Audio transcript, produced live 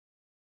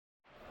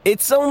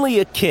It's only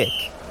a kick,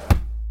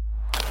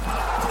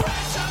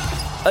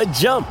 a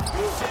jump,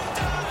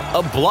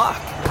 a block.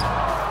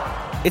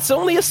 It's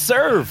only a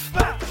serve.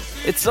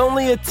 It's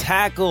only a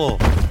tackle,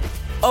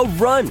 a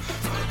run.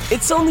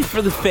 It's only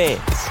for the fans.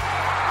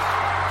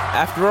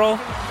 After all,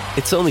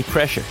 it's only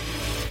pressure.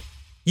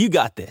 You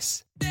got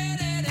this.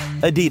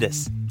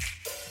 Adidas.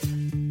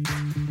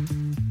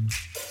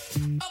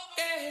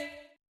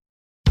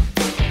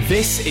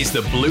 This is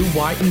the Blue,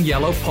 White and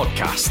Yellow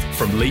podcast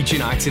from Leeds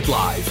United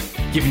Live,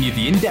 giving you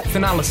the in-depth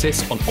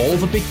analysis on all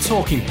the big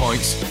talking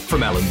points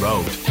from Ellen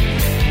Road.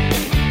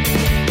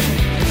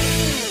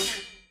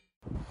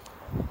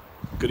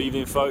 Good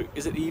evening, folk.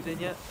 Is it the evening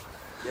yet?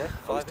 Yeah,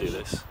 Let's do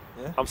this.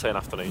 Yeah. I'm saying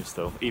afternoon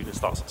still. Evening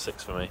starts at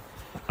 6 for me.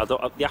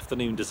 The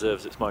afternoon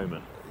deserves its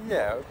moment.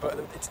 Yeah, but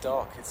it's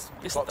dark.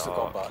 The clocks have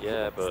gone back.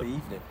 Yeah, but it's the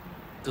evening.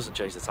 Doesn't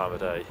change the time of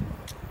day.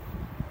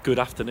 Good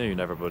afternoon,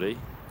 everybody.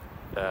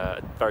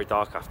 Very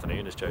dark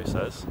afternoon, as Joe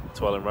says,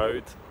 to Ellen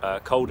Road.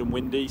 Cold and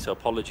windy, so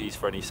apologies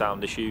for any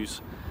sound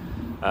issues.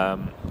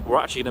 We're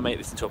actually going to make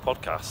this into a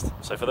podcast.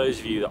 So for those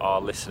of you that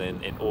are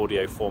listening in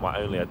audio format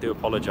only, I do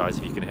apologise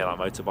if you can hear that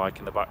motorbike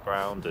in the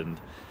background and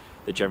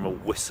the general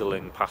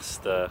whistling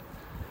past the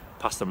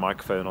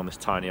microphone on this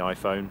tiny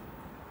iPhone.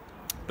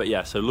 But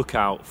yeah, so look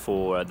out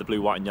for the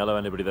Blue, White and Yellow.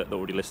 Anybody that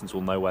already listens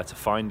will know where to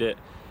find it.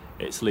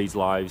 It's Leeds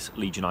Live's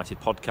Leeds United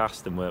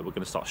podcast, and we're going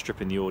to start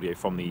stripping the audio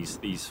from these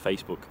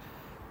Facebook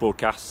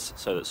broadcasts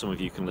so that some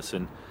of you can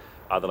listen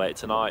either later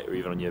tonight or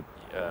even on your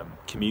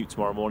commute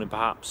tomorrow morning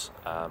perhaps,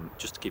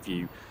 just to give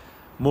you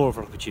more of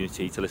an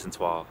opportunity to listen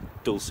to our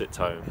dulcet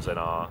tones and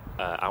our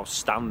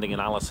outstanding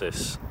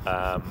analysis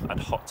and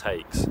hot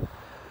takes.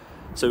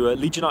 So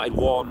Leeds United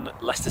won,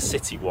 Leicester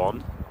City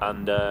won,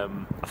 and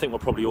I think we're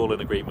probably all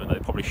in agreement that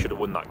they probably should have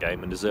won that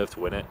game and deserved to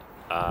win it.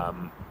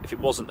 If it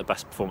wasn't the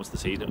best performance of the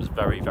season, it was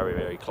very, very,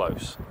 very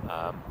close.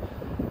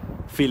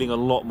 Feeling a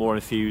lot more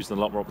enthused and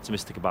a lot more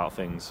optimistic about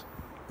things.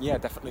 Yeah,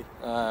 definitely.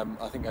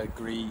 I think I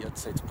agree. I'd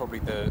say it's probably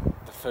the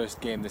first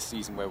game this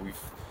season where we've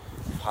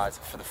had,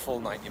 for the full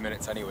 90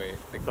 minutes anyway,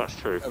 That's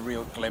true. A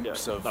real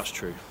glimpse of. That's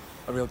true.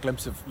 A real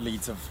glimpse of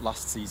Leeds of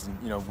last season,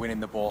 winning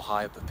the ball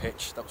high up the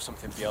pitch. That was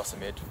something Bielsa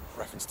made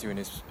reference to in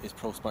his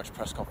post-match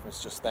press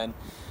conference just then.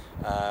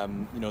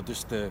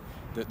 Just the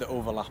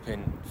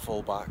overlapping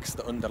fullbacks,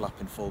 the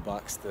underlapping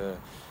fullbacks,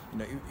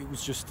 it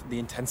was just, the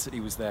intensity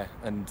was there,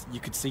 and you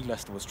could see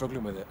Leicester was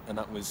struggling with it, and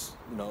that was,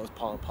 it was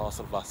part and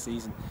parcel of last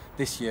season.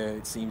 This year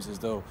it seems as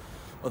though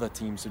other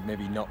teams had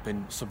maybe not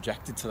been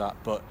subjected to that,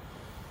 but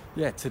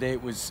yeah, today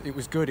it was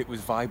good. It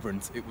was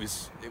vibrant. It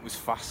was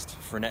fast,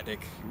 frenetic.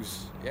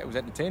 It was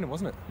entertaining,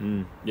 wasn't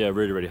it? Yeah,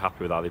 really, really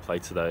happy with how they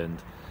played today,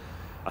 and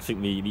I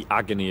think the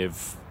agony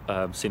of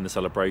seeing the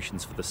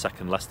celebrations for the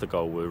second Leicester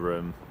goal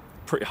were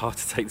pretty hard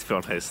to take, to be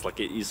honest. Like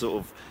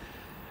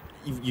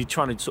you're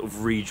trying to sort of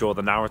redraw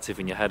the narrative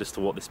in your head as to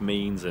what this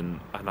means and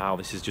how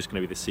this is just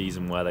going to be the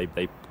season where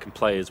they can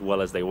play as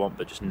well as they want,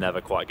 but just never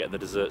quite get the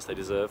desserts they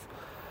deserve.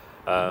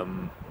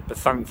 But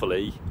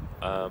thankfully,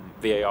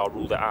 VAR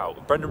ruled it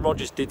out. Brendan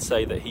Rodgers did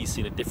say that he's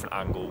seen a different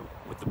angle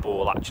with the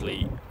ball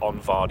actually on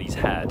Vardy's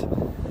head,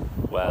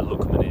 where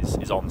Lookman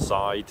is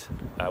onside.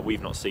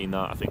 We've not seen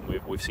that. I think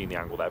we've seen the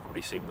angle that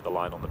everybody's seen with the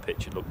line on the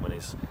pitch, and Lookman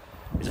is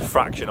a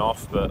fraction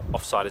off, but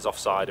offside is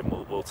offside, and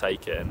we'll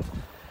take it. And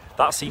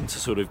that seemed to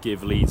sort of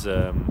give Leeds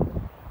a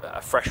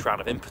fresh round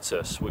of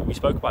impetus. We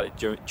spoke about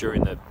it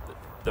during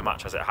the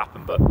match as it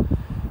happened, but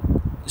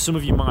some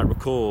of you might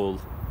recall,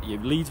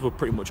 Leeds were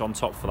pretty much on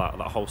top for that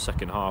whole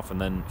second half,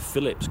 and then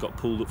Phillips got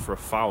pulled up for a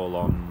foul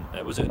on.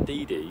 Was it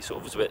Ndidi? He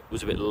sort of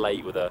was a bit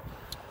late with a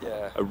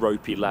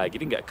ropey leg. He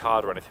didn't get a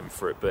card or anything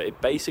for it, but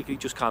it basically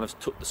just kind of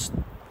took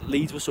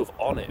Leeds were sort of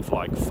on it for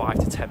like 5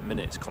 to 10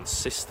 minutes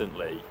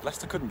consistently.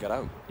 Leicester couldn't get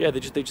out. Yeah,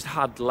 they just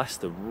had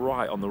Leicester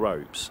right on the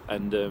ropes,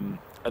 and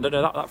I don't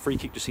know, that free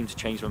kick just seemed to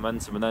change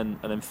momentum, and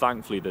then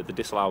thankfully the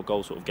disallowed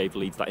goal sort of gave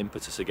Leeds that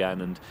impetus again,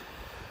 and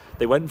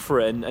they went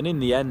for it, and in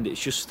the end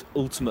it's just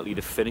ultimately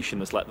the finishing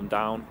that's let them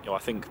down. I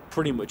think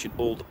pretty much in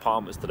all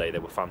departments today they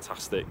were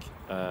fantastic.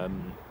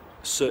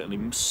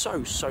 Certainly so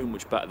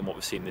much better than what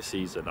we've seen this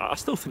season. I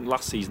still think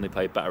last season they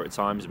played better at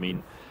times,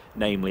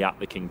 namely at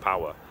the King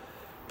Power,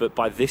 but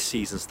by this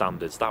season's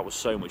standards that was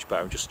so much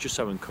better, and just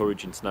so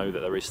encouraging to know that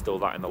there is still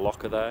that in the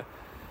locker there.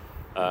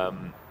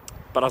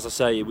 But as I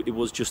say, it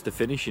was just the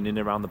finishing in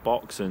and around the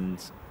box, and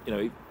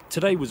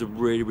today was a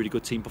really, really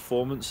good team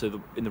performance.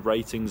 So in the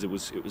ratings, it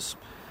was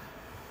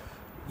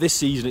this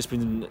season it's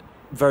been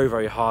very,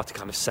 very hard to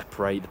kind of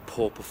separate the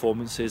poor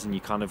performances, and you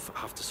kind of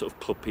have to sort of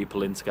club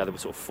people in together with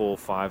sort of 4,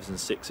 5s and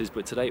 6s.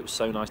 But today it was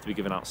so nice to be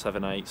giving out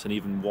 7, 8s and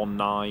even 1,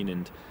 9.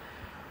 And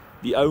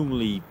the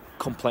only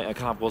complaint I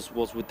can have was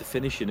with the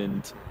finishing.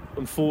 And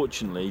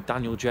unfortunately,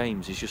 Daniel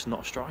James is just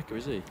not a striker,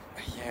 is he?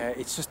 Yeah,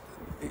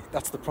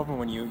 that's the problem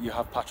when you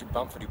have Patrick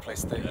Bamford, who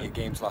plays 38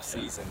 games last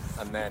season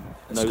and then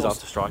knows how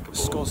to strike a ball,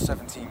 scores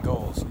 17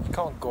 goals. You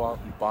can't go out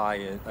and buy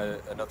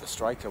another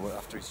striker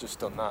after he's just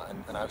done that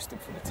and oust him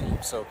from the team.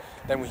 So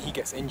then when he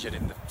gets injured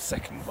in the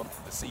second month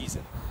of the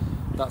season,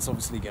 that's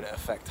obviously going to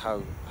affect how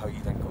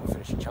you then go and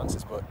finish your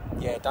chances. But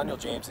yeah, Daniel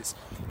James,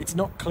 it's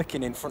not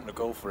clicking in front of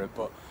goal for him,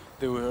 but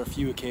there were a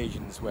few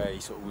occasions where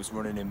he sort of was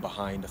running in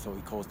behind. I thought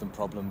he caused them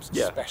problems,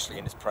 especially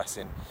in his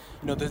pressing.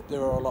 You know,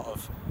 there are a lot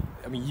of,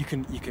 I mean, you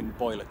can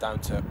boil it down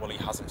to, well, he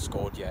hasn't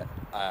scored yet,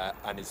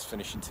 and his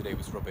finishing today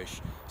was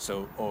rubbish,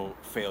 so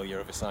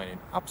failure of a signing.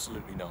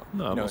 Absolutely not.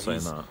 No, I'm not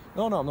saying that.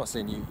 No, I'm not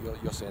saying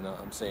you're saying that.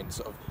 I'm saying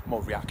sort of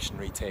more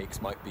reactionary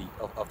takes might be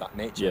of that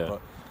nature. Yeah.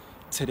 But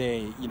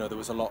today, you know, there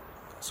was a lot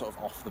sort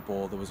of off the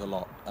ball. There was a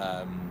lot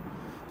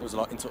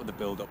in sort of the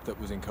build-up that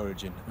was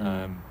encouraging.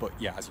 But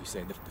yeah, as you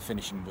say, the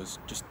finishing was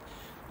just,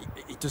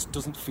 it just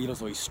doesn't feel as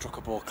though he struck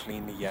a ball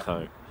cleanly yet.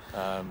 No.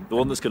 The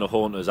one that's going to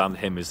haunt us and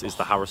him is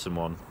the Harrison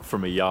one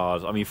from a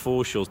yard. I mean,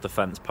 Forshaw's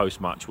defence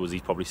post-match was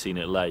he's probably seen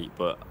it late,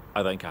 but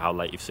I don't care how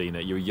late you've seen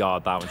it. You're a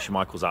yard out and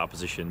Schmeichel's out of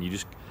position. You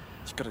just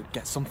got to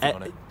get something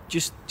on it.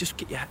 Just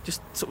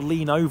sort of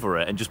lean over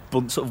it and just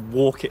sort of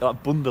walk it,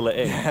 like bundle it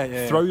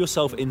in. Throw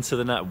yourself into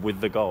the net with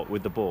the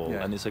ball,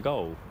 and it's a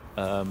goal.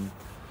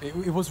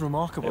 It was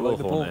remarkable.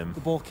 The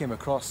ball came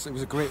across. It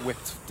was a great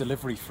whipped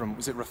delivery from,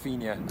 was it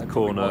Rafinha?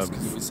 Corner.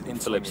 It was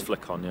Phillips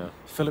flick on, yeah.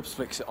 Phillips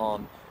flicks it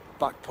on.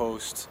 Back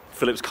post.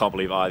 Phillips can't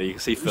believe either. You can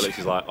see Phillips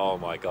is like, oh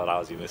my god,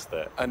 how's he missed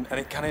it? And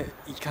he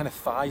kind of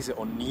thighs it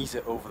or knees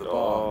it over the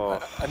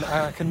bar. And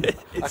I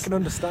can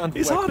understand.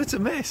 It's harder to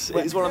miss.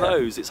 It's one of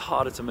those. It's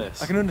harder to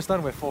miss. I can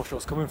understand where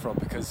Forshaw's coming from,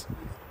 because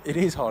it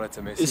is harder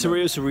to miss.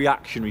 It's a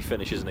reactionary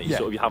finish, isn't it?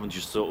 You haven't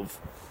just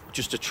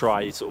to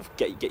try sort of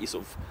get you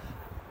sort of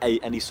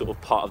any sort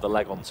of part of the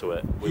leg onto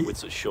it with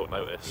such short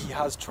notice. He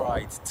has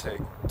tried to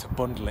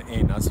bundle it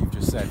in, as you've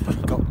just said, but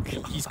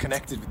he's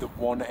connected with the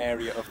one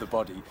area of the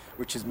body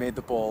which has made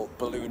the ball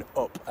balloon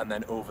up and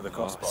then over the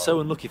crossbar. So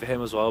unlucky for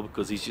him as well,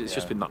 because it's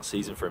just been that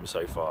season for him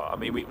so far. I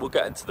mean, we'll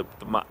get into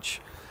the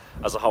match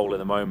as a whole in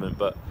a moment,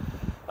 but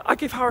I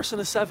give Harrison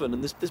a 7,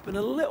 and there's been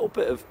a little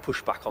bit of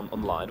pushback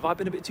online. Have I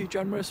been a bit too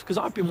generous? Because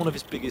I've been one of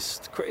his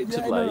biggest critics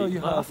of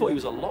late. I thought he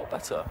was a lot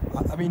better.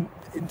 I mean,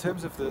 in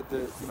terms of the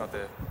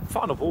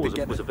final ball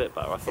was a bit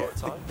better, I thought, at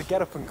times. The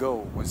get up and go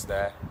was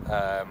there.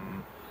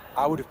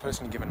 I would have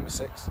personally given him a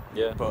 6.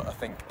 Yeah. But I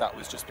think that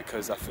was just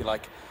because I feel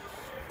like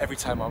every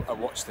time I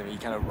watched him, he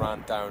kind of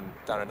ran down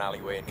an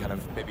alleyway and kind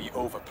of maybe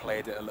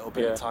overplayed it a little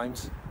bit at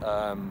times.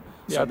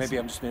 So maybe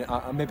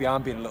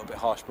I'm being a little bit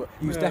harsh, but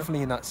he was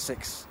definitely in that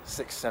 6,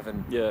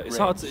 7. Yeah, it's range.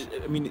 hard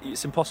to. I mean,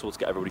 it's impossible to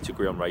get everybody to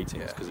agree on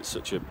ratings because it's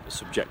such a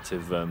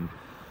subjective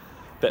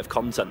bit of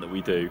content that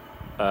we do.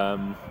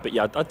 But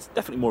yeah, I'd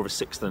definitely more of a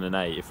 6 than an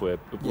 8 if we're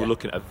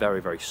looking at a very,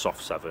 very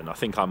soft 7. I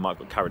think I might have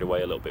got carried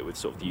away a little bit with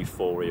sort of the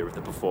euphoria of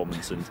the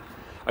performance, and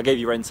I gave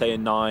Llorente a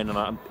 9,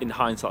 and in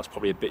hindsight that's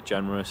probably a bit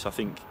generous. I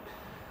think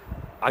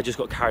I just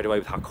got carried away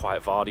with how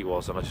quiet Vardy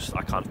was, and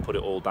I kind of put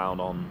it all down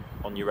on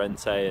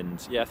Llorente,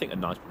 and yeah, I think a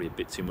 9's probably a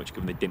bit too much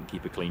given they didn't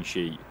keep a clean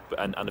sheet.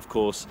 And of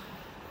course,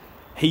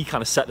 he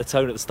kind of set the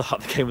tone at the start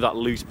of the game with that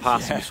loose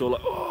pass. And you saw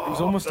like, it was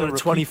almost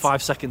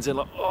 25 seconds in,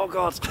 like, oh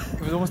god.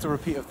 It was almost a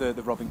repeat of the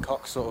Robin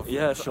Cox sort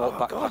of short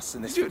back pass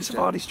in this. Do it to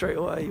Vardy straight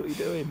away. What are you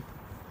doing?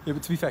 Yeah,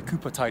 but to be fair,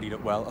 Cooper tidied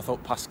up well. I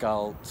thought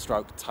Pascal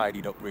Struijk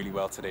tidied up really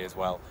well today as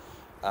well.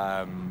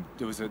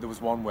 There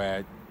was one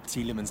where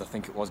Tielemans, I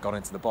think it was, got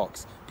into the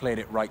box, played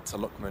it right to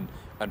Lookman,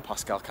 and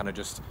Pascal kind of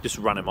just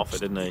ran him off it,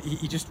 didn't he?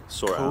 He just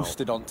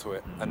coasted onto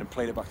it and then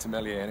played it back to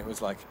Meslier, and it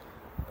was like,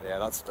 yeah,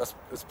 that's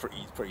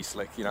pretty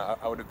slick. You know,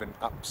 I would have been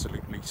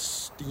absolutely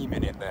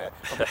steaming in there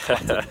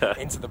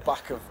into the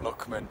back of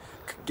Lookman,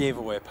 gave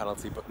away a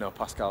penalty, but no,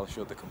 Pascal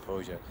showed the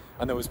composure,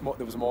 and there was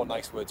more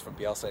nice words from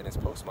Bielsa in his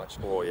post-match.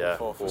 Oh yeah,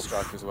 for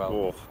Struijk as well.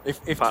 Oh.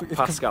 If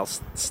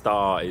Pascal's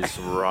star is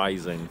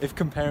rising. If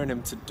comparing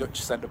him to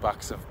Dutch centre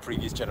backs of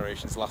previous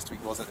generations last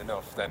week wasn't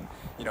enough, then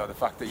you know the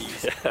fact that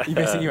he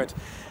basically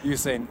he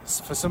was saying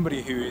for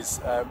somebody who is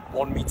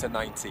 1 metre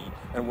 90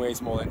 and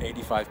weighs more than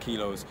 85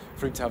 kilos,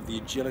 for him to have the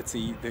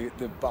agility,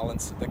 the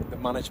balance, the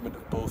management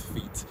of both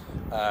feet,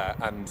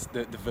 and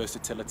the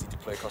versatility to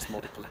play across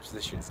multiple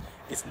positions,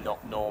 it's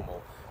not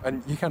normal.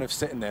 And you're kind of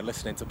sitting there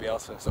listening to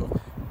Bielsa sort of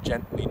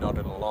gently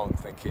nodding along,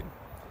 thinking,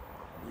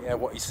 yeah,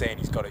 what he's saying,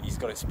 he's got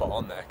it spot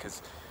on there,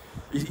 because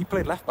he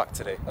played left back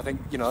today. I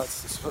think, you know,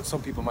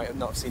 some people might have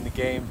not seen the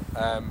game.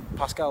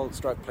 Pascal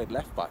Struijk played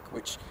left back,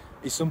 which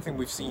is something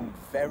we've seen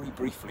very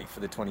briefly for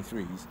the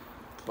 23s,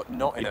 but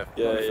not in a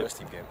first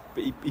team game.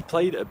 But he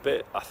played it a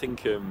bit, I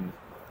think, in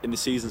the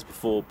seasons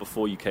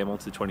before you came on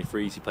to the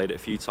 23s, he played it a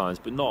few times,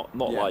 but not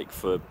like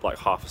for like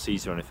half a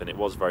season or anything. It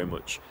was very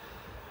much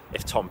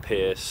if Tom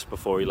Pearce,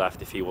 before he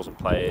left, if he wasn't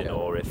playing,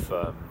 or if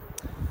God,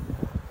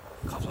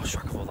 I've lost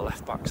track of all the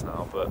left backs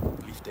now, but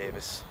Leif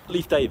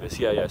Davis,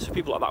 yeah. So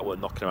people like that were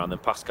knocking around, then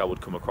Pascal would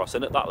come across,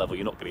 and at that level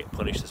you're not going to get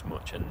punished as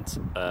much,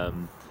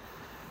 and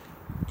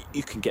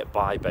you can get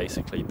by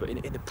basically. But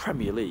in the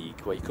Premier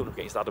League, where you come up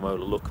against Ademola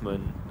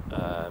Lookman,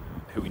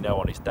 who we know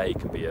on his day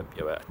can be a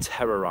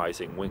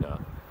terrorising winger,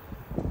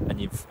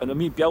 and I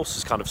mean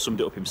Bielsa's kind of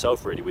summed it up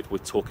himself really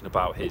with talking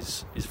about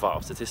his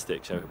vital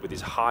statistics. You know, with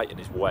his height and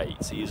his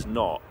weight, he is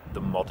not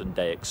the modern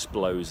day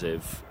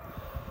explosive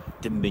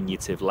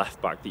diminutive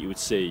left back that you would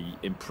see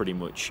in pretty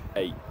much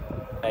eight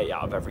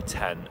out of every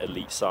 10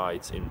 elite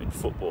sides in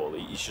football.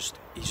 He's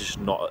just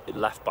not a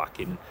left back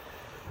in,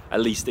 at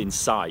least in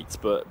sight.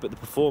 But the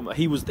performer,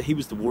 he was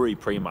the worry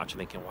pre-match,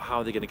 thinking, well, how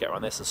are they going to get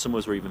around this? And some of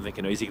us were even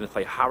thinking, is he going to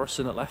play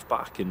Harrison at left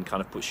back and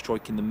kind of put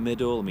Struijk in the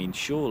middle? I mean,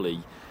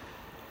 surely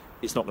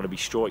it's not going to be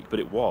Struijk, but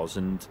it was,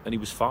 and he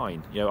was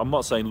fine. I'm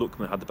not saying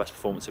Lookman had the best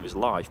performance of his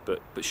life, but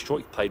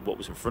Struijk played what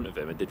was in front of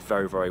him and did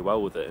very, very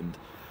well with it. And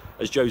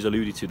as Joe's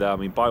alluded to there, I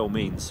mean, by all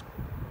means,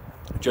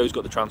 Joe's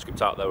got the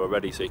transcript out there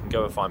already, so you can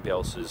go and find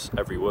Bielsa's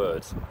every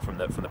word from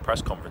the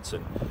press conference,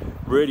 and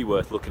really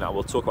worth looking at.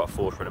 We'll talk about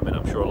Forshaw in a minute.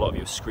 I'm sure a lot of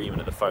you are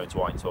screaming at the phones,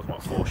 why aren't you talking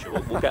about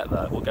Forshaw?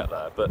 We'll get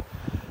there. But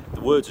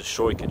the words of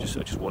Struijk are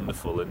just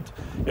wonderful, and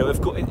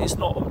it's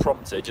not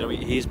unprompted.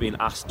 He's been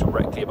asked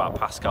directly about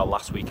Pascal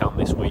last week and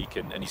this week,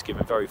 and he's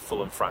given very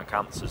full and frank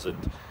answers.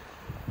 And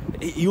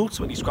he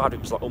ultimately described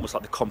him as almost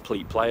like the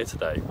complete player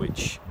today,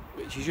 which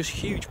is just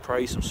huge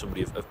praise from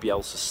somebody of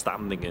Bielsa's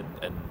standing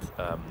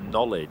and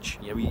knowledge.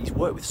 He's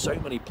worked with so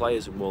many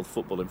players in world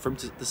football, and for him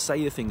to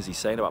say the things he's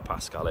saying about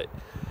Pascal,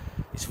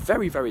 it's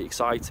very, very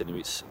exciting.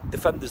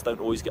 Defenders don't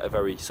always get a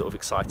very sort of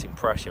exciting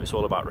press. It's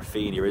all about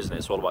Rafinha, isn't it?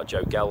 It's all about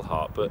Joe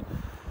Gelhardt. But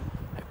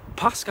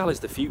Pascal is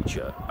the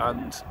future,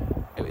 and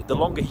the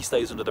longer he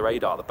stays under the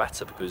radar, the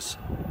better, because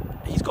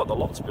he's got the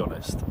lot, to be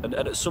honest. And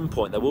at some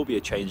point, there will be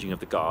a changing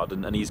of the guard,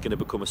 and he's going to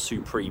become a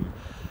supreme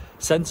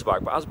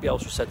centre-back. But as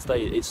Bielsa said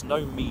today, it's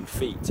no mean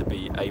feat to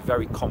be a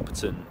very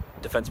competent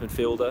defence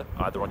midfielder,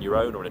 either on your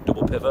own or in a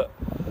double pivot,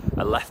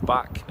 a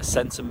left-back, a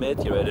centre-mid,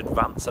 an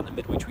advanced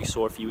centre-mid, which we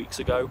saw a few weeks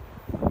ago.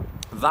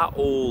 That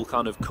all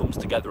kind of comes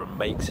together and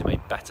makes him a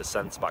better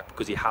centre-back,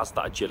 because he has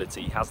that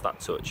agility, he has that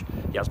touch,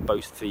 he has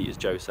both feet, as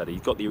Joe said.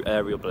 He's got the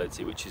aerial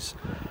ability, which is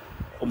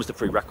almost a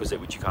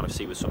prerequisite, which you kind of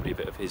see with somebody a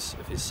bit of his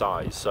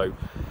size. So,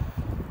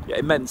 yeah,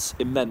 immense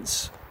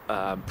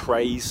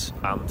praise,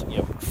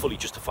 and fully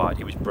justified.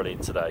 He was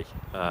brilliant today.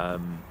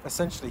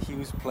 Essentially, he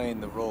was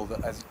playing the role that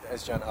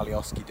Özcan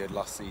Alioski did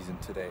last season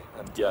today.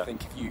 And I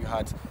think if you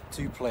had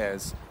two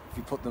players, if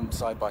you put them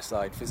side by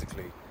side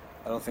physically,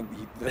 I don't think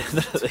they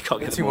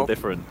can't get more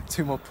different.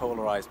 Two more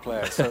polarised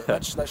players. So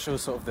that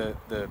shows sort of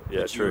the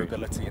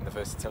durability and the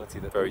versatility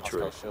that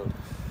Pascal showed.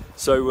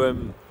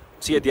 So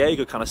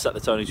Diego kind of set the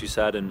tone, as you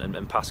said,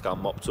 and Pascal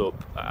mopped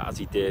up as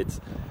he did.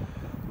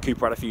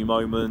 Cooper had a few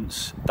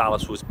moments.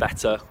 Dallas was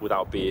better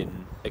without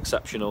being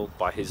exceptional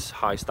by his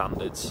high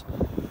standards.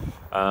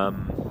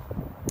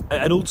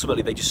 And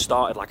ultimately, they just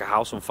started like a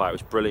house on fire. It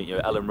was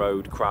brilliant. Ellen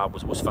Road crowd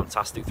was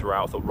fantastic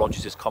throughout. I thought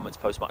Rodgers' comments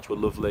post-match were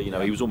lovely.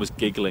 He was almost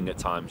giggling at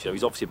times.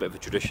 He's obviously a bit of a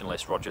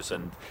traditionalist, Rodgers,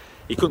 and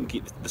he couldn't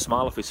keep the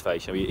smile off his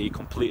face. He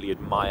completely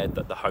admired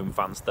the home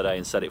fans today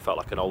and said it felt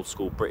like an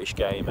old-school British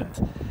game.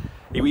 And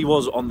he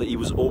was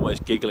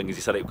almost giggling as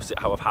he said it, because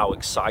of how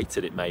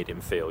excited it made him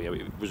feel.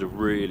 It was a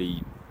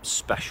really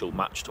special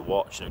match to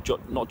watch,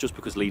 not just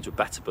because Leeds were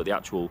better, but the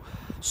actual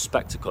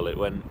spectacle. It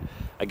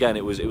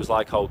was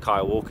like old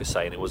Kyle Walker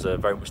saying, it was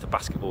very much the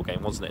basketball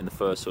game, wasn't it, in the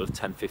first sort of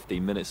 10-15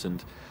 minutes.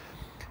 And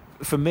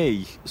for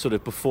me, sort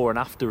of before and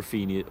after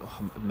Rafinha,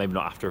 maybe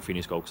not after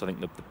Rafinha's goal, because I think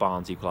the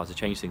Barnes equaliser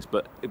changed things,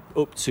 but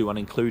up to and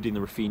including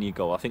the Rafinha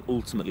goal, I think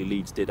ultimately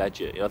Leeds did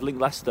edge it. I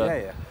think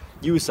Leicester,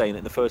 you were saying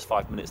in the first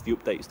 5 minutes, the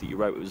updates that you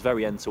wrote, it was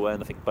very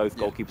end-to-end. I think both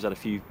goalkeepers had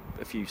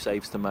a few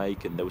saves to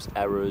make, and there was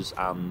errors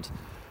and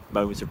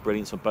moments of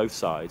brilliance on both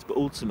sides. But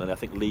ultimately, I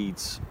think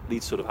Leeds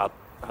sort of had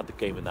the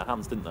game in their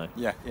hands, didn't they?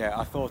 Yeah.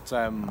 I thought,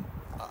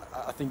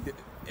 I think that,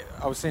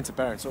 I was saying to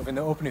Beren, sort of in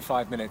the opening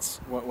 5 minutes,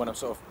 when I'm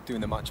sort of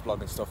doing the match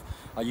blog and stuff,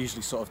 I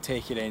usually sort of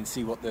take it in,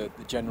 see what the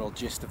general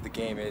gist of the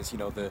game is,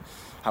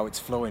 how it's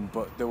flowing.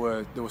 But there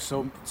were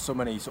so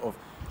many sort of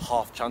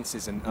half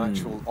chances and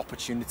actual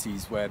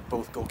opportunities where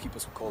both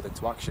goalkeepers were called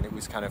into action. It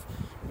was kind of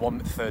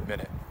 3rd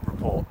minute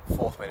report,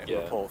 4th minute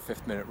report,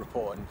 5th minute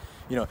report,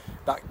 and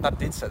that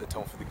did set the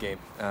tone for the game.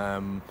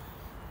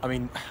 I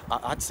mean,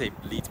 I'd say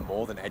Leeds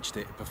more than edged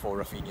it before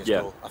Rafinha's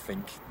goal. I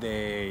think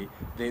they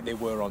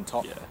were on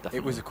top.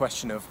 It was a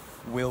question of,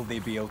 will they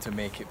be able to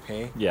make it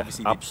pay? Yeah,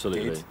 obviously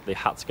absolutely. They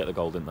had to get the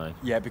goal, didn't they?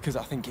 Yeah, because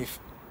I think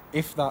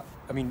if that,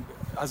 I mean,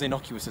 as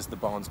innocuous as the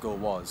Barnes goal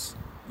was,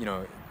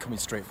 coming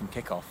straight from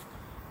kickoff,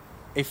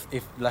 if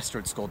Leicester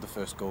had scored the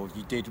first goal,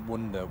 you did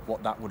wonder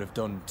what that would have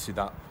done to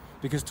that,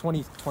 because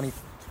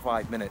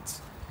 25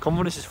 minutes.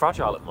 Confidence is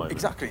fragile at the moment.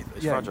 Exactly.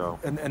 It's fragile.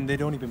 And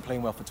they'd only been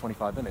playing well for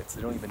 25 minutes.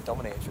 They'd only been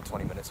dominated for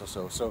 20 minutes or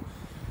so. So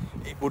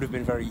it would have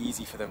been very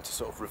easy for them to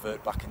sort of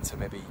revert back into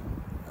maybe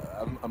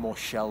a more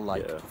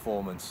shell-like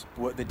performance.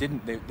 But they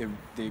didn't.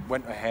 They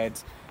went ahead.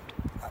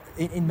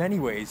 In many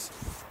ways,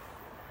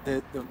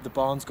 the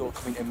Barnes goal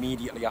coming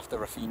immediately after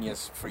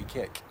Rafinha's free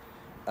kick,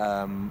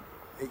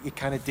 it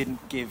kind of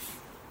didn't give.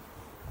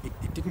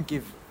 It didn't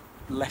give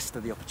Leicester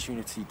the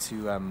opportunity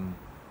to.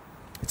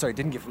 It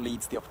didn't give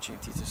Leeds the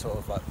opportunity to sort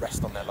of like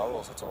rest on their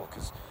laurels at all,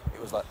 because it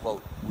was like,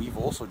 well, we've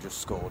also just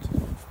scored.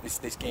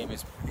 This game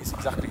is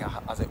exactly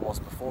as it was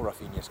before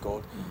Rafinha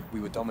scored. We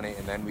were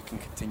dominating then, we can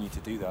continue to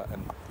do that.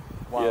 And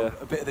while Yeah.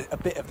 a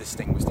bit of the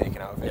sting was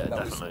taken out of it. Yeah,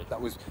 that definitely.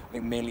 Was I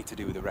think mainly to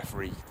do with the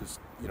referee. There's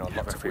lots of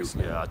Referee,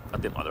 whistling. yeah, I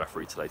didn't like the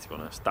referee today, to be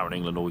honest. Darren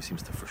England always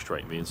seems to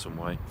frustrate me in some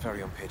way.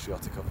 Very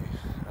unpatriotic of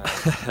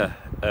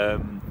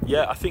you.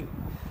 Yeah, I think.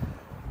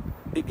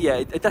 It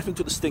definitely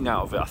took the sting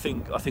out of it. I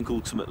think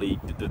ultimately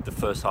the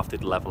first half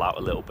did level out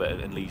a little bit,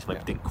 and Leeds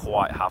maybe didn't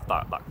quite have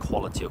that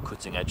quality or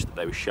cutting edge that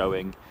they were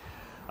showing.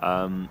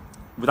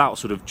 Without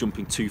sort of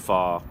jumping too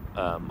far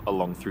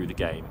along through the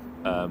game,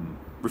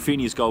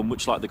 Rafinha's goal,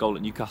 much like the goal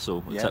at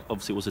Newcastle,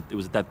 obviously it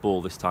was a dead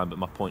ball this time. But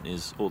my point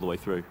is, all the way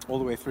through. All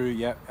the way through,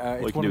 yeah.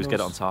 All you can do is get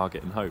it on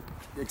target and hope.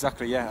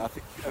 Exactly, yeah. I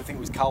think it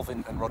was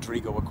Calvin and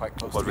Rodrigo were quite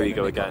close.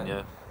 Rodrigo again,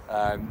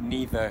 yeah.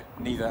 Neither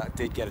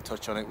did get a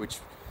touch on it, which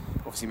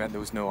obviously meant there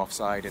was no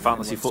offside.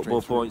 Fantasy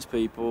football points,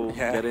 people.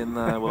 Yeah. Get in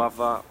there. We'll have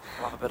that.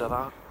 We'll have a bit of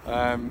that.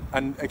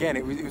 And again,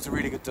 it was a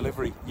really good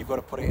delivery. You've got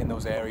to put it in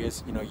those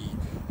areas. I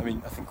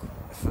think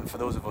for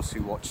those of us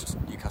who watched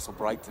Newcastle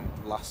Brighton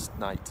last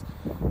night,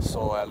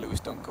 saw Lewis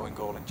Dunk go in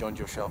goal, and John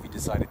Joe Shelby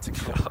decided to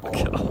clip the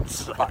ball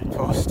to the back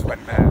post when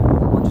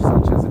Roger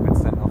Sanchez had been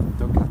sent off, and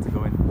Dunk had to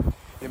go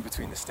in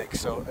between the sticks.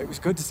 So it was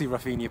good to see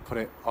Rafinha put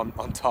it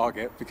on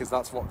target, because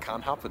that's what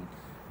can happen.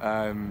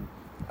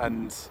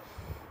 And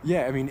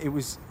yeah, I mean, it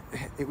was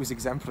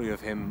exemplary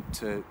of him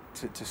to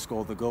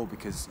score the goal,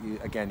 because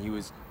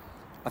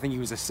I think he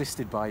was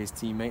assisted by his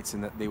teammates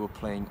in that they were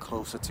playing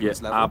closer to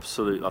his level.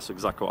 Absolutely. That's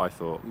exactly what I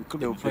thought.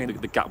 They were playing,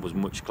 the gap was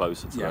much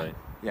closer today.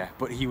 Yeah,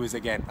 but he was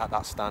again at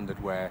that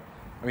standard where,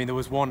 I mean, there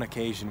was one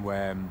occasion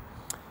where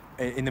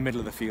in the middle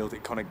of the field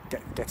it kind of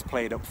gets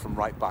played up from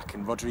right back,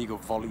 and Rodrigo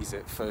volleys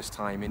it first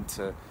time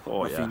into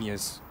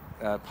Rafinha's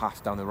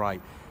path down the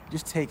right.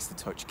 Just takes the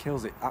touch,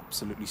 kills it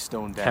absolutely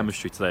stone dead.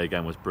 Chemistry today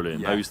again was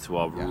brilliant. Those two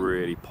are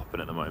really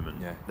popping at the moment.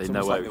 Yeah. They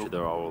know where each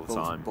other are all the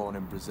time. Born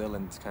in Brazil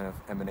and kind of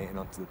emanating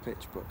onto the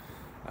pitch. But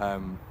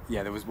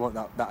there was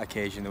that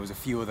occasion. There was a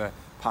few other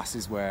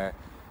passes where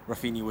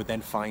Rafinha would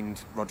then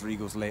find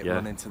Rodrigo's late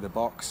run into the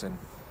box, and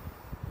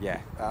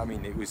I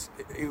mean, it was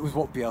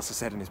what Bielsa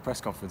said in his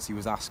press conference. He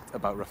was asked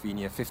about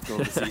Rafinha, 5th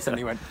goal of the season.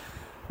 He went,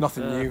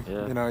 nothing new.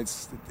 Yeah.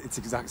 It's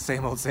exact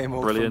same old.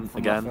 Brilliant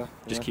from again. Rafa.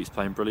 Just keeps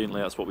playing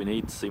brilliantly. That's what we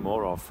need to see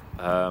more of.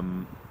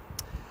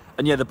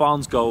 And the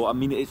Barnes goal. I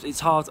mean, it's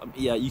hard.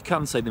 Yeah, you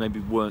can say they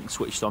maybe weren't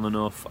switched on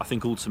enough. I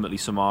think ultimately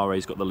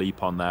Soumare's got the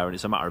leap on there, and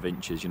it's a matter of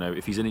inches.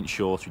 If he's an inch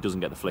short, he doesn't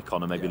get the flick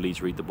on, and maybe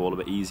Leeds read the ball a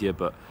bit easier.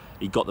 But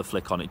he got the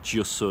flick on. It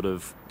just sort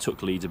of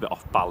took Leeds a bit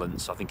off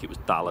balance. I think it was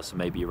Dallas and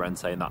maybe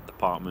Llorente in that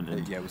department.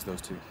 And it was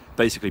those two.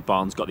 Basically,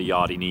 Barnes got the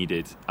yard he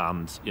needed,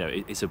 and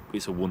it's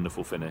a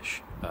wonderful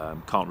finish.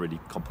 Can't really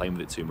complain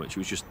with it too much. It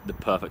was just the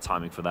perfect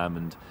timing for them,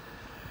 and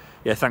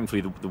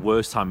thankfully the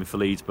worst timing for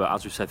Leeds. But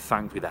as we said,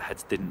 thankfully their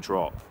heads didn't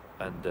drop,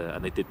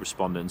 and they did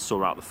respond and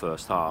saw out the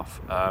first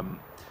half.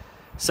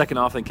 Second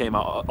half then came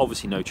out.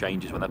 Obviously, no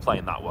changes when they're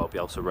playing that well.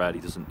 Bielsa rarely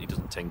doesn't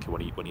tinker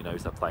when he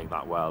knows they're playing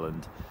that well,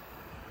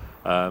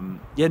 and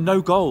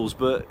no goals,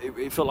 but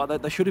it felt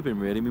like there should have been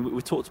really. I mean,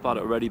 we talked about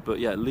it already, but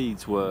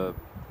Leeds were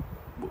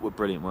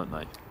brilliant, weren't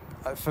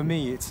they? For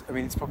me, it's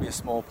probably a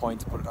small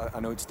point, but I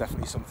know it's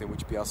definitely something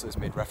which Bielsa has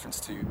made reference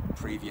to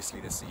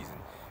previously this season.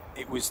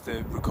 It was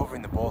the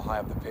recovering the ball high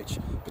up the pitch.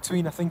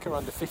 Between, I think,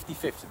 around the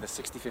 55th and the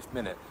 65th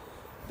minute,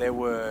 there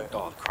were...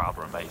 Oh, the crowd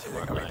were amazing,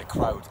 weren't they? I mean, the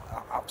crowd,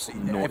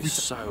 absolutely... Noise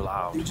so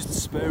loud. They were just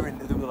spurring,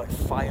 they were like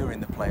firing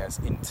the players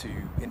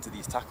into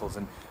these tackles,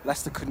 and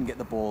Leicester couldn't get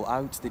the ball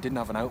out. They didn't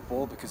have an out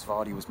ball because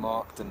Vardy was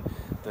marked, and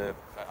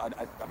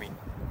I mean,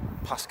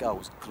 Pascal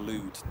was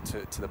glued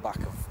to the back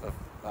of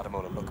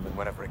Ademola Lookman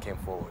whenever it came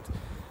forward.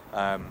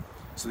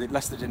 So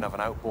Leicester didn't have an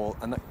out ball,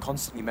 and that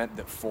constantly meant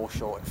that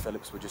Forshaw and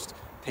Phillips were just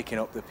picking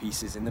up the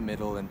pieces in the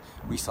middle and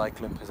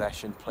recycling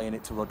possession, playing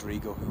it to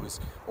Rodrigo, who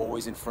was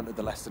always in front of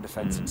the Leicester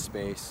defence in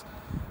space,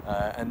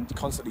 and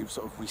constantly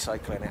sort of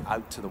recycling it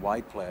out to the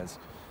wide players.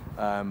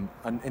 And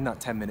in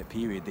that 10-minute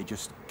period, they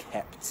just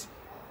kept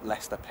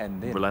Leicester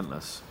penned in.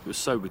 Relentless. It was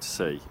so good to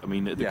see. I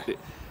mean,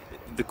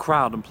 the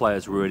crowd and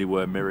players really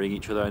were mirroring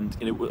each other, and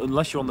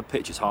unless you're on the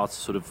pitch, it's hard to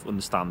sort of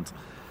understand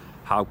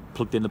how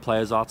plugged in the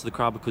players are to the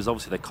crowd, because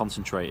obviously they're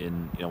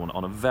concentrating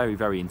on a very,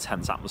 very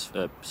intense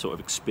atmosphere, sort of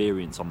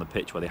experience on the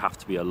pitch where they have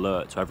to be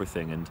alert to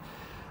everything, and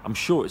I'm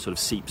sure it sort of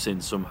seeps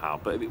in somehow,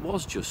 but it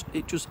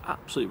just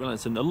absolutely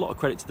relentless. And a lot of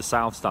credit to the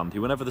South Stand,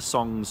 who whenever the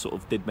songs sort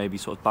of did maybe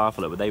sort of die off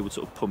a little bit, they would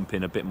sort of pump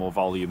in a bit more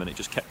volume, and it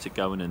just kept it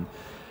going, and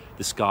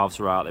the scarves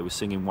were out, they were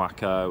singing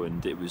Wacko,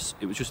 and it was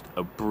just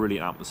a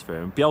brilliant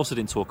atmosphere. And Bielsa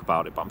didn't talk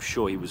about it, but I'm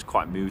sure he was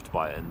quite moved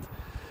by it, and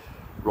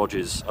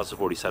Rodgers, as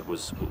I've already said,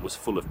 was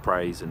full of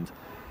praise, and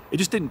it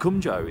just didn't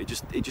come, Joe. It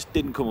just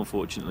didn't come,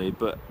 unfortunately.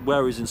 But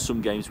whereas in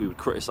some games we would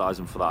criticise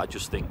them for that, I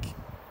just think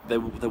there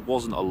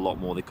wasn't a lot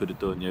more they could have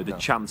done. The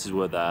chances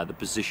were there, the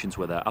positions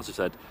were there. As I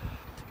said,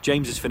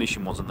 James's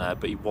finishing wasn't there,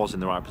 but he was in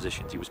the right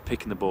positions. He was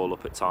picking the ball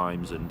up at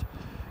times and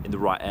in the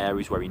right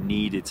areas where he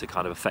needed to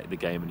kind of affect the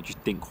game, and he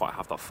just didn't quite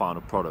have that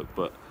final product.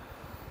 But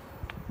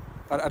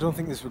I don't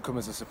think this would come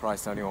as a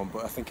surprise to anyone,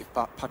 but I think if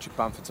Patrick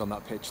Bamford's on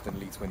that pitch, then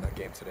Leeds win that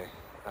game today.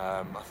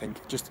 I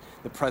think just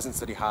the presence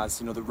that he has,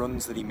 the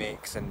runs that he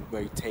makes and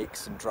where he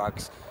takes and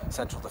drags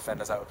central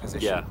defenders out of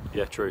position.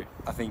 Yeah, true.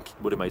 I think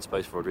would have made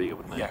space for Rodrigo,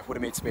 wouldn't it? Yeah, would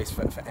have made space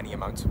for any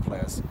amount of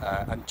players.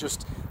 And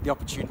just the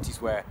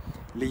opportunities where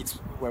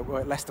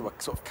where Leicester were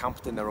sort of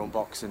camped in their own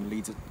box and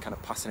Leeds are kind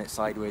of passing it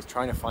sideways,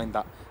 trying to find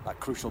that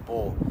crucial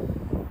ball.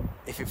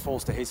 If it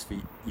falls to his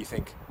feet, you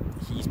think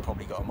he's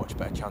probably got a much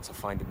better chance of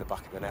finding the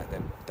back of the net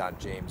than Dan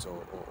James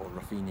or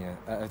Rafinha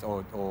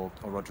or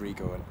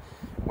Rodrigo. And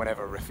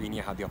whenever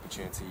Rafinha had the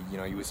opportunity,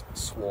 he was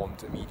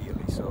swarmed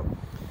immediately. So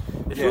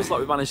it feels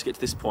like we managed to get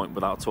to this point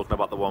without talking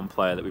about the one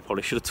player that we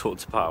probably should have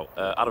talked about,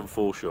 Adam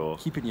Forshaw.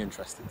 Keeping you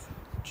interested.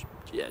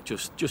 Yeah,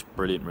 just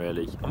brilliant,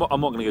 really. I'm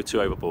not going to go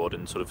too overboard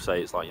and sort of say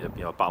it's like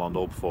a Ballon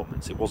d'Or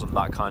performance. It wasn't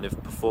that kind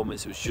of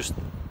performance. It was just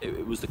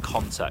it was the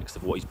context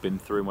of what he's been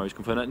through and where he's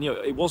come from. And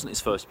it wasn't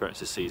his first appearance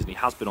this season. He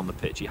has been on the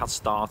pitch. He has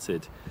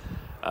started.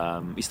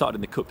 He started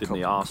in the cup, didn't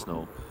he?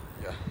 Arsenal.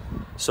 Yeah.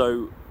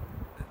 So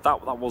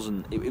that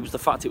wasn't. It was the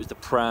fact it was the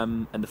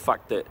Prem and the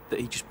fact that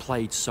he just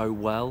played so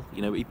well.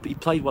 He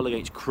played well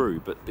against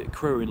Crewe, but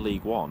Crewe were in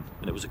League One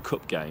and it was a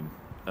cup game.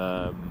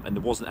 And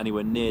there wasn't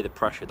anywhere near the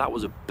pressure. That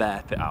was a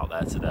bear pit out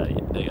there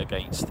today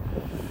against.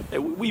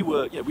 We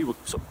were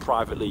sort of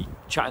privately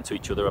chatting to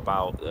each other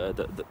about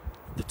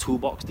the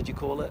toolbox. Did you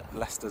call it?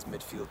 Leicester's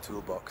midfield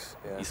toolbox.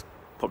 Yeah.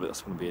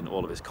 That's going to be in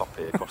all of his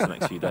copy across the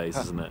next few days,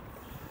 isn't it?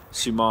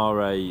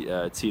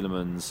 Soumare,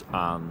 Tielemans,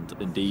 and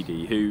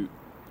Ndidi, who,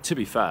 to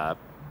be fair,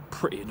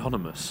 pretty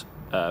anonymous.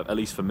 At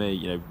least for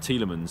me,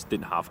 Tielemans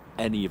didn't have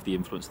any of the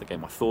influence of the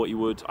game I thought he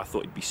would. I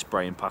thought he'd be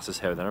spraying passes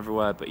here and there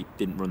everywhere, but he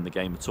didn't run the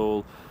game at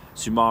all.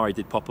 Soumare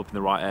did pop up in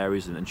the right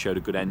areas and showed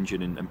a good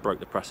engine and broke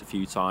the press a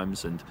few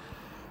times. And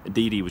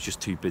Ndidi was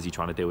just too busy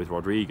trying to deal with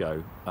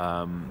Rodrigo.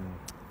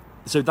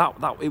 So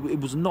it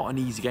was not an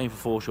easy game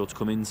for Forshaw to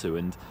come into.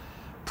 And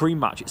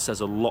pre-match, it says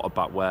a lot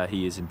about where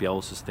he is in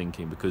Bielsa's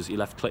thinking because he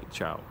left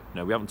Klich out.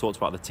 We haven't talked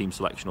about the team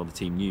selection or the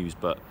team news,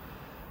 but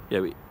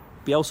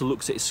Bielsa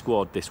looks at his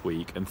squad this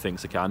week and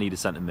thinks, okay, I need a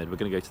centre mid. We're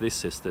going to go to this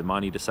system. I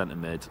need a centre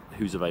mid.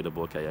 Who's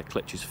available? Okay, yeah,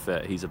 Klich is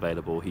fit. He's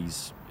available. He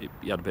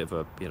had a bit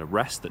of a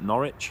rest at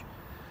Norwich.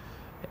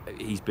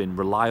 He's been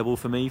reliable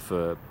for me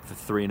for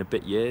 3 and a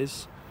bit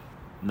years.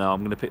 No,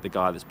 I'm going to pick the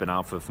guy that's been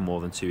out for more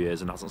than 2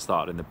 years and hasn't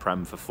started in the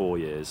Prem for 4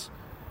 years.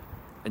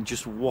 And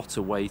just what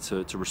a way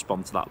to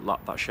respond to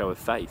that show of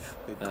faith.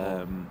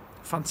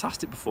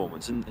 Fantastic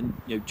performance. And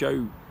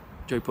Joe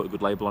put a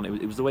good label on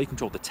it. It was the way he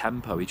controlled the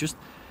tempo.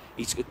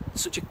 He's got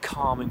such a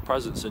calming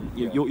presence, and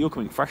you're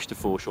coming fresh to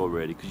Forshaw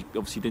really because you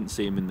obviously didn't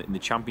see him in the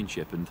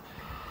Championship, and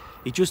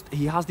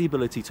he has the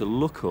ability to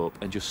look up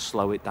and just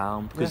slow it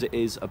down because it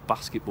is a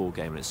basketball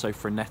game and it's so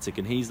frenetic,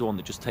 and he's the one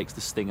that just takes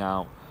the sting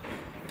out,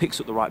 picks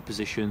up the right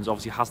positions,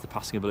 obviously has the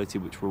passing ability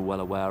which we're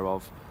well aware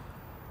of.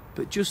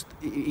 But just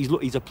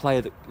he's a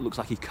player that looks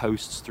like he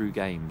coasts through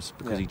games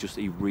because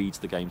he reads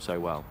the game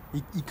so well.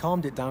 He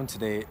calmed it down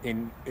today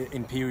in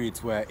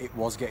periods where it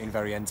was getting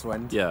very end to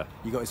end. Yeah,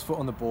 he got his foot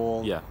on the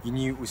ball. Yeah, you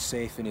knew it was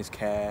safe in his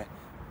care,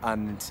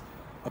 and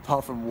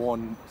apart from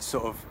one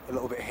sort of a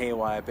little bit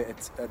haywire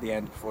bit at the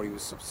end before he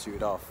was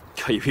substituted off.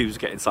 He was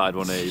getting side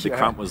one knee. The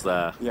cramp was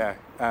there. Yeah.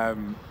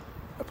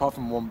 Apart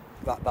from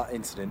that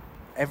incident,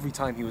 every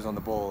time he was on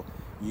the ball,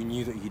 you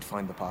knew that he'd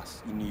find the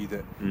pass. You knew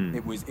that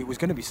it was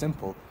going to be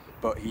simple,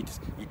 but he'd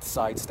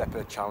sidestep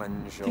a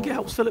challenge. I think it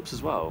helps Phillips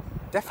as well.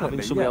 Definitely,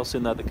 having somebody else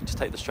in there that can just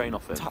take the strain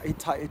off him.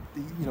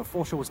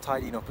 Forshaw was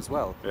tidying up as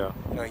well. Yeah.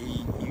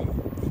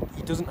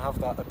 He doesn't have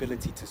that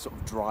ability to sort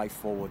of drive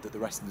forward that the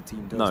rest of the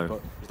team does. No,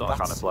 but he's not that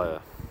kind of player.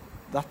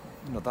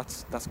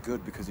 That's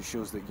good because it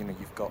shows that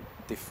you've got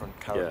different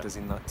characters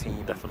in that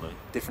team. Definitely.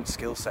 Different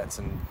skill sets,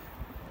 and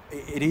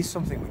it is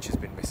something which has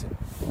been missing.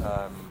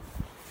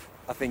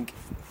 I think,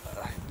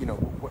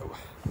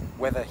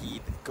 whether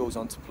he goes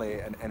on to play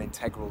an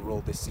integral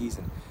role this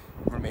season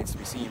remains to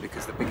be seen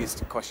because the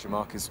biggest question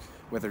mark is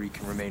whether he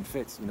can remain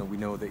fit. We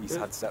know that he's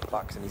had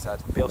setbacks and he's had.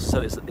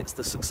 Bielsa said it's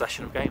the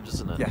succession of games,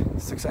 isn't it? Yeah,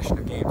 succession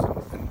of games,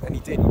 and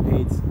he did. He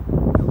paid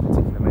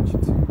particular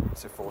mention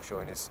to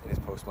Forshaw in his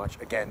post match.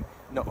 Again,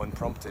 not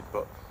unprompted,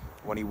 but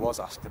when he was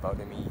asked about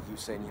him, he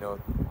was saying,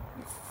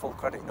 full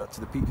credit,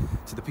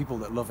 to the people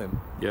that love him.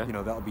 Yeah.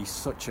 That'll be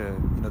such a,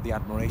 the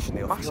admiration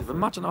they'll massive. feel.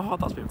 Imagine how hard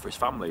that's been for his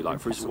family, like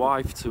for his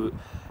wife to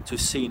have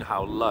seen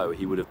how low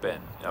he would have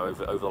been,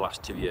 over the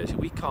last 2 years.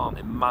 We can't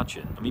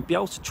imagine. I mean,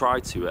 Bielsa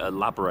tried to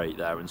elaborate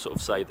there and sort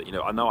of say that,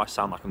 I know I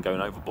sound like I'm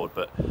going overboard,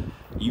 but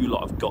you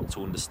lot have got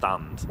to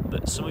understand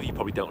that some of you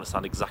probably don't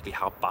understand exactly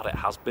how bad it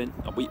has been.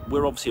 And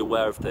we're obviously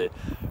aware of the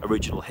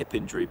original hip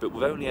injury, but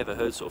we've only ever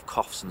heard sort of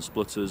coughs and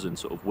splutters and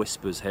sort of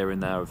whispers here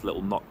and there of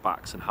little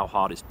knockbacks and how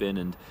hard it's been,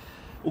 and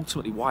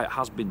ultimately why it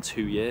has been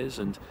 2 years.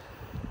 And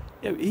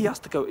he has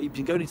to go. He's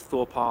been going into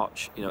Thorpe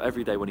Arch,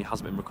 every day when he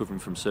hasn't been recovering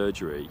from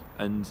surgery,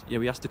 and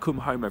he has to come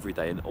home every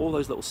day, and all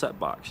those little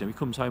setbacks. He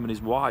comes home and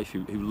his wife,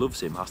 who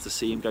loves him, has to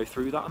see him go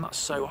through that, and that's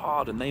so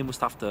hard. And they must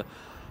have to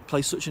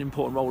play such an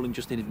important role in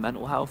his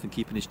mental health and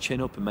keeping his chin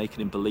up and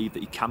making him believe that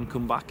he can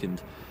come back. And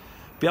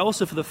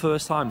Bielsa, for the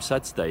first time,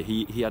 said today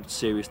he had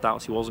serious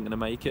doubts he wasn't going to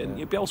make it. And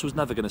Bielsa was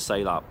never going to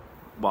say that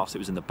whilst it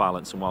was in the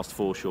balance and whilst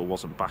Forshaw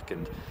wasn't back.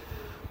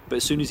 But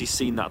as soon as he's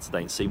seen that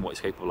today and seen what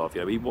he's capable of,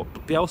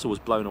 Bielsa was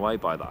blown away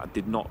by that and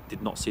did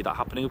not see that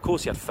happening. Of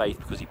course, he had faith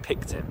because he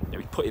picked him.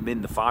 He put him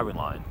in the firing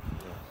line.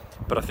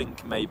 But I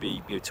think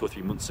maybe 2 or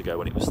 3 months ago,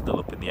 when it was still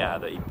up in the air,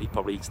 that he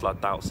probably still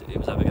had doubts it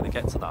was ever going to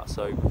get to that.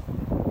 So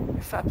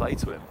fair play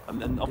to him.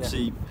 And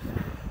obviously,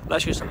 I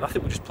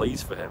think we're just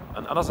pleased for him.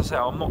 And as I say,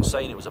 I'm not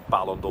saying it was a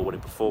Ballon d'Or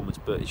winning performance,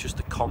 but it's just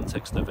the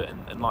context of it.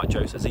 And like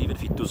Joe says, even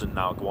if he doesn't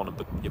now go on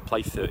and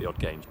play 30 odd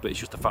games, but it's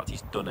just the fact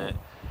he's done it,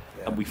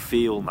 and we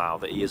feel now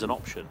that he is an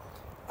option.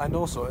 And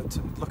also,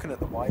 looking at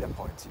the wider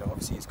points,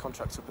 obviously his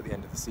contract's up at the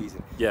end of the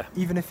season. Yeah.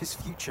 Even if his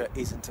future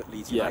isn't at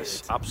Leeds United.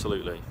 Yes,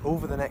 absolutely.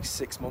 Over the next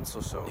 6 months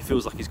or so. It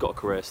feels like he's got a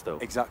career still.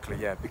 Exactly,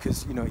 yeah.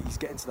 Because, he's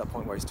getting to that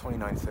point where he's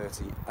 29,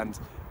 30, and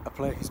a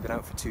player who's been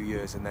out for 2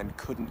 years and then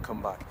couldn't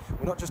come back.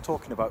 We're not just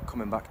talking about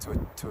coming back to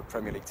a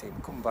Premier League team.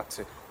 We're coming back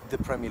to the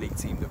Premier League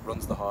team that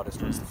runs the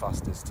hardest, runs the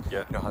fastest.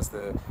 Yeah. Has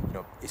the,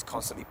 is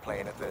constantly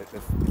playing at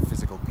the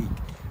physical peak.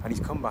 And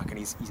he's come back and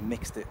he's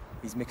mixed it.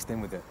 He's mixed in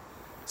with it.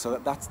 So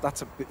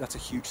that's a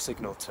huge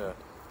signal to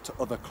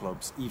other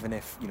clubs, even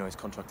if his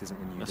contract isn't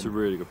renewed. That's a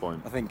really good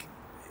point. I think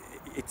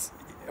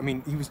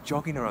he was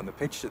jogging around the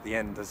pitch at the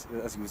end as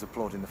he was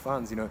applauding the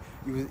fans. He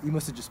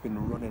must have just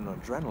been running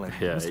on adrenaline.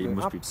 Yeah, he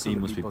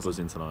must be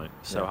buzzing tonight.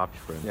 So happy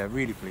for him. Yeah,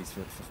 really pleased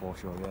for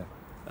Forshaw.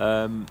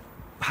 Yeah.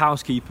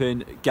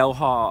 Housekeeping.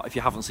 Gelhardt, if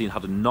you haven't seen,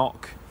 had a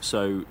knock.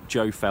 So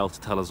Joe failed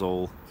to tell us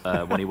all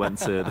when he went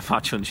to the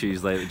match on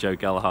Tuesday that Joe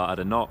Gelhardt had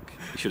a knock.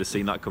 He should have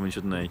seen that coming,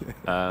 shouldn't he?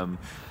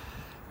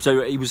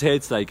 So he was here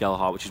today,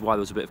 Gelhardt, which is why there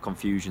was a bit of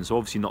confusion. So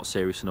obviously not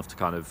serious enough to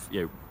kind of,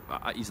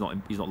 he's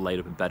not laid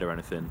up in bed or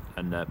anything.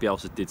 And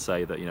Bielsa did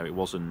say that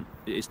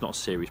it's not a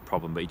serious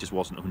problem, but he just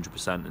wasn't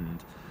 100%.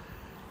 And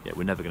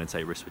we're never going to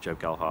take risks with Joe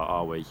Gelhardt,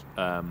 are we?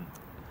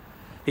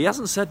 He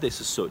hasn't said this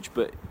as such,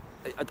 but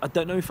I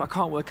don't know I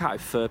can't work out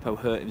if Firpo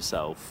hurt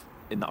himself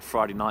in that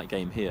Friday night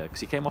game here, because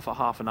he came off at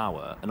half an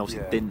hour and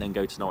obviously didn't then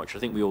go to Norwich. I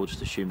think we all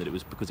just assumed that it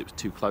was because it was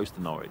too close to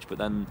Norwich, but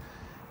then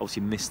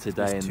obviously missed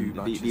today, and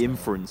the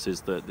inference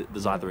is that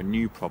there's either a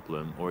new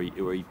problem or he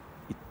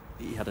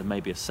had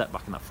maybe a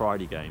setback in that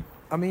Friday game.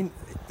 I mean,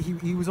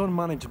 he was on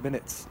managed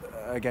minutes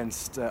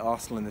against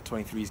Arsenal in the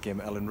 23s game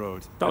at Ellen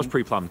Road. That was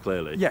pre-planned,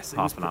 clearly. Yes,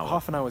 half an hour.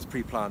 Half an hour was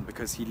pre-planned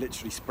because he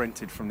literally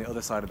sprinted from the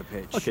other side of the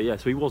pitch. Okay, yeah,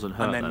 so he wasn't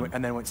hurt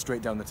and then went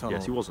straight down the tunnel.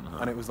 Yes, he wasn't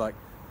hurt. And it was like,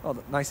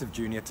 nice of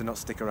Junior to not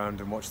stick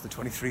around and watch the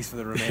 23s for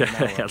the remaining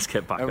hour. Yeah, let's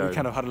get back home. We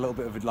kind of had a little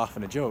bit of a laugh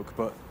and a joke,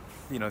 but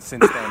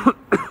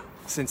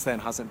since then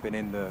hasn't been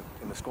in the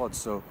squad.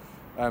 So,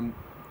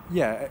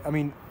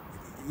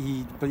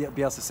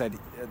 Bielsa said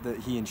that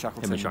he and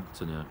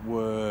Shackleton,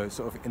 were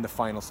sort of in the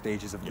final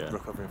stages of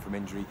recovering from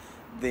injury.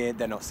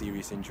 They're not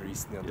serious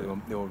injuries.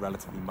 They were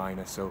relatively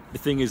minor. So the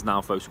thing is now,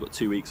 folks, we've got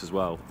 2 weeks as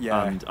well.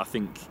 Yeah. And I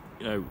think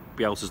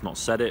Bielsa's not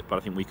said it, but I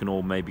think we can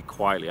all maybe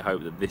quietly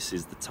hope that this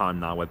is the time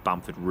now where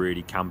Bamford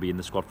really can be in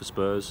the squad for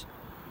Spurs.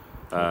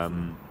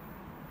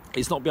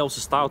 It's not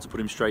Bielsa's style to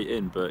put him straight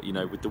in, but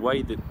with the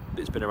way that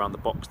it's been around the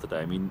box today,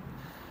 I mean,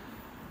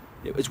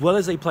 as well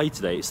as they played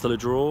today, it's still a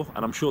draw,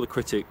 and I'm sure the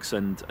critics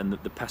and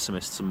the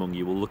pessimists among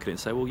you will look at it and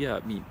say, well, yeah,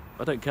 I mean,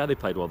 I don't care they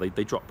played well,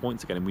 they dropped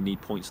points again and we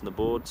need points on the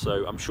board.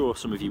 So I'm sure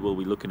some of you will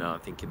be looking at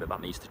it thinking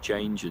that needs to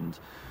change, and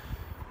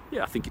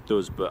yeah, I think it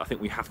does, but I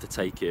think we have to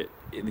take it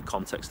in the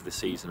context of the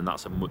season, and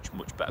that's a much,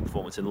 much better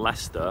performance. In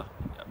Leicester,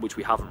 which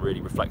we haven't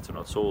really reflected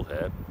on at all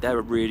here, they're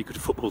a really good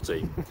football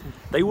team.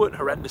 They weren't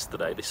horrendous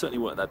today, they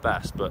certainly weren't their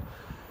best, but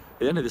at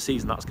the end of the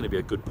season, that's going to be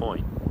a good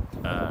point.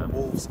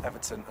 Wolves,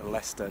 Everton and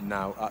Leicester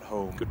now at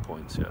home. Good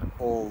points, yeah.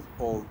 All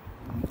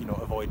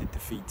avoided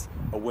defeat.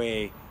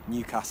 Away,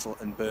 Newcastle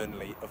and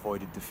Burnley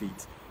avoided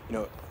defeat.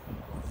 You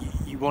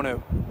want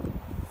to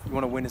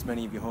win as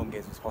many of your home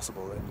games as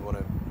possible, and you want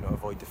to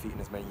avoid defeating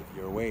as many of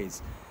your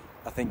aways.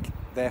 I think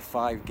they're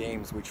 5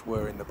 games which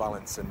were in the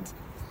balance, and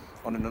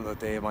on another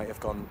day might have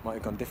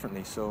gone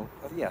differently. So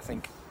I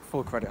think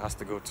full credit has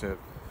to go to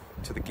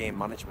the game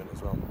management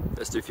as well.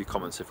 Let's do a few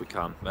comments if we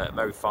can.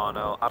 Mary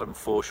Farnell, Adam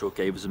Forshaw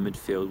gave us a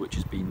midfield which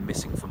has been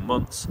missing for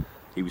months.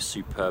 He was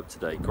superb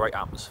today. Great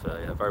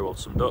atmosphere, very well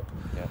summed up.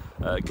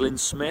 Yeah. Glyn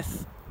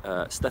Smith,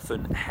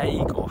 Stefan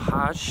Haig or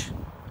Haj.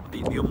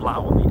 The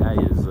umlaut on the A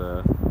is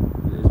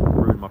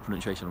ruined my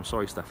pronunciation. I'm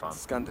sorry, Stefan.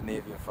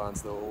 Scandinavian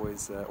fans, they're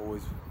always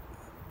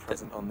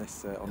present on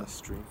this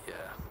stream.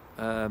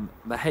 Yeah.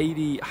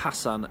 Mahedi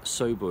Hassan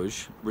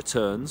Sobuj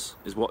returns,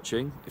 is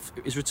watching.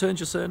 Is returns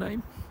your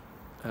surname?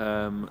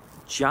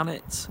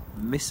 Janet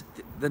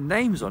the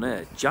name's on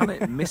it.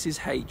 Janet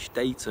Mrs. H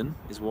Dayton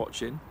is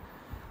watching.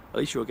 At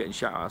least you're getting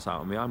shout outs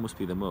out of me. I must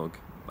be the mug.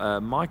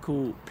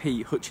 Michael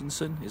P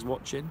Hutchinson is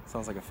watching.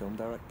 Sounds like a film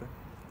director.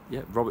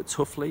 Yeah. Robert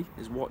Tuffley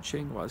is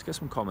watching. Right, let's get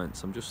some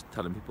comments. I'm just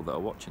telling people that are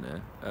watching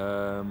here.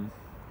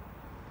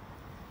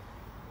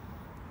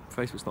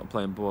 Facebook's not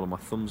playing ball and my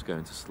thumb's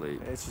going to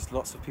sleep. It's just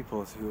lots of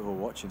people who are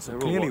watching. So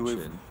They're all clearly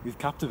watching. we've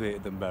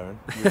captivated them, Baron.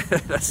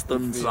 That's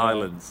stunned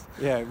silence.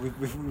 Yeah,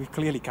 we've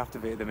clearly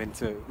captivated them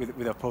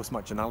with our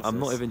post-match analysis. I'm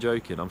not even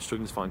joking. I'm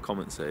struggling to find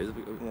comments here.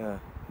 Yeah.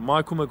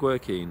 Michael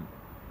McGuirkeen.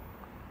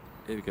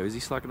 Here we go. Is he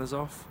slagging us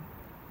off?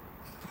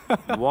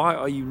 Why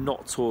are you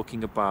not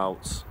talking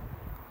about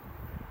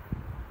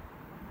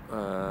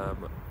the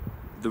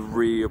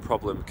real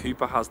problem?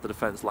 Cooper has the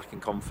defence lacking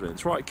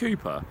confidence. Right,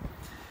 Cooper.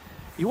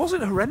 He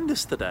wasn't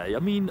horrendous today. I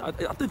mean, I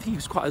don't think he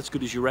was quite as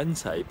good as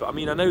Llorente, but I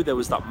mean, I know there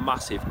was that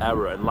massive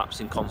error and lapse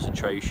in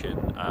concentration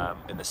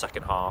in the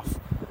second half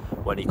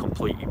when he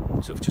completely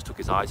sort of just took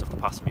his eyes off the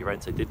pass from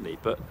Llorente, didn't he?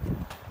 But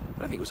I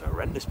don't think it was a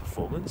horrendous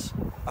performance.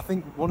 I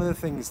think one of the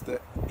things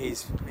that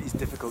is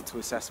difficult to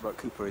assess about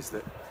Cooper is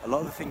that a lot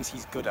of the things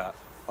he's good at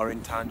are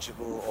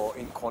intangible or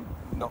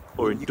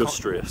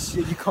industrious.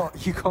 You can't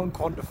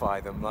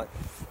quantify them. Like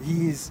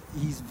he's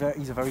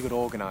a very good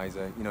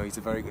organizer. You know, he's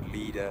a very good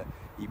leader.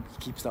 He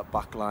keeps that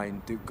back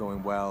line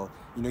going well.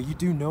 You know, you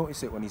do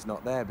notice it when he's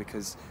not there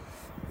because,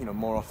 you know,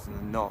 more often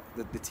than not,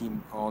 the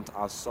team aren't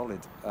as solid.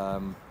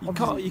 You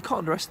can't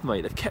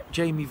underestimate. They've kept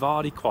Jamie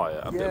Vardy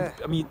quiet. Yeah.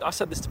 I mean, I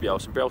said this to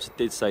Bielsa, and Bielsa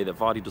did say that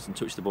Vardy doesn't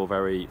touch the ball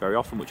very, very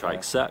often, which I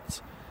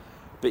accept.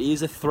 But he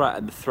is a threat,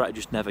 and the threat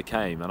just never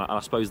came. And I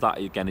suppose that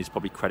again is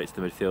probably credit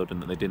to the midfield,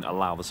 and that they didn't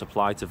allow the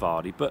supply to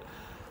Vardy. But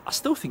I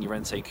still think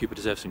Llorente and Cooper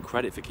deserve some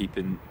credit for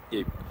keeping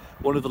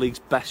one of the league's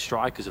best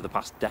strikers of the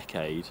past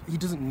decade. He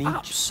doesn't need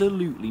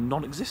absolutely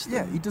non-existent.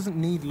 Yeah, he doesn't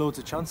need loads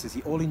of chances.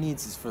 All he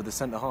needs is for the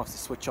centre half to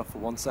switch off for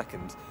 1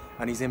 second,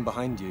 and he's in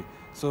behind you.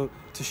 So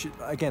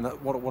again,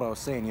 what I was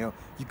saying, you know,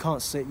 you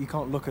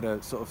can't look at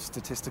a sort of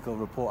statistical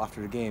report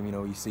after a game. You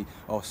know, you see,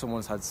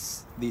 someone's had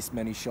this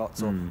many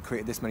shots or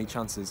created this many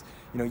chances.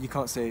 You know, you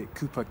can't say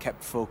Cooper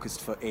kept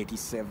focused for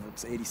 87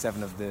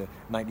 of the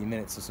 90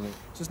 minutes or something.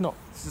 It's just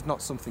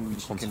not something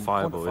which you can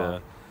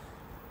quantify.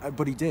 Yeah.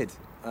 But he did.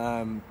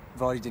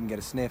 Vardy didn't get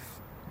a sniff.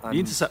 The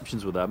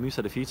interceptions were there. I mean, we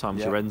said a few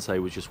times Llorente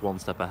was just one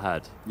step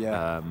ahead.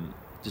 Yeah.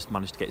 Just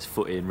managed to get his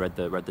foot in, read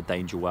the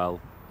danger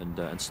well,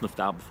 and snuffed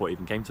out before it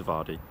even came to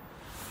Vardy.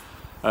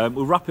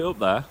 We'll wrap it up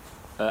there.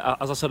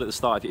 As I said at the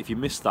start, if you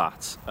missed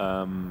that,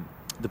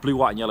 the Blue,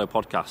 White and Yellow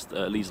podcast,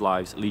 Leeds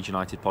Live's Leeds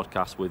United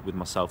podcast with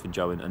myself and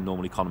Joe and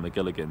normally Conor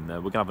McGilligan. We're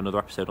going to have another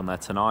episode on there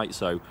tonight,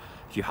 so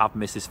if you have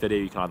missed this video,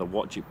 you can either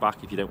watch it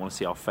back. If you don't want to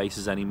see our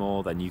faces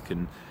anymore, then you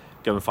can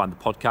go and find the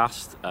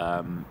podcast.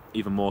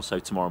 Even more so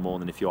tomorrow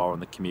morning if you are on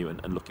the commute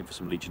and looking for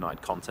some Leeds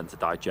United content to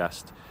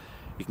digest.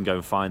 You can go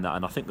and find that,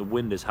 and I think the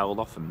wind has held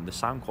off and the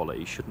sound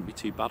quality shouldn't be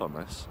too bad on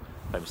this.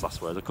 Famous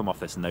last words. I'll come off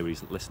this and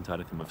nobody's listened to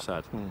anything we've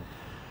said.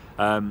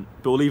 But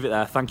we'll leave it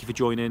there. Thank you for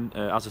joining.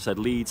 As I said,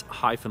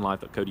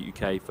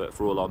 leeds-live.co.uk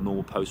for all our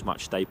normal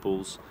post-match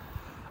staples.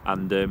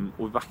 And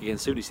we'll be back again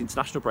soon. It's the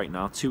international break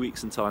now. 2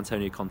 weeks until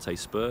Antonio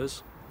Conte's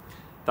Spurs.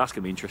 That's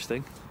going to be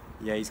interesting.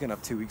 Yeah, he's going to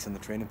have 2 weeks on the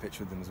training pitch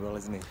with them as well,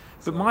 isn't he?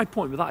 But my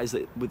point with that is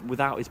that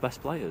without his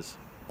best players.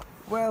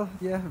 Well,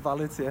 yeah,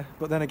 valid, yeah.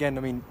 But then again,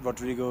 I mean,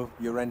 Rodrigo,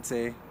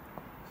 Llorente,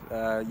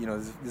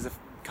 there's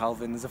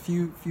Calvin, there's a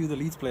few of the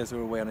Leeds players who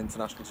are away on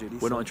international duty.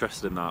 We're not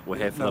interested in that. We're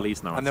here for the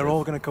Leeds narrative. And they're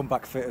all going to come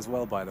back fit as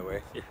well, by the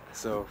way. Yeah.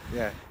 So,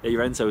 yeah.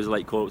 Llorente was a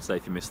late call today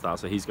if you missed that,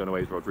 so he's going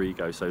away with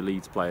Rodrigo. So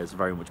Leeds players are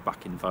very much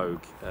back in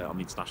vogue on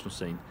the international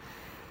scene.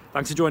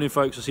 Thanks for joining,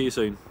 folks. We'll see you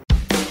soon.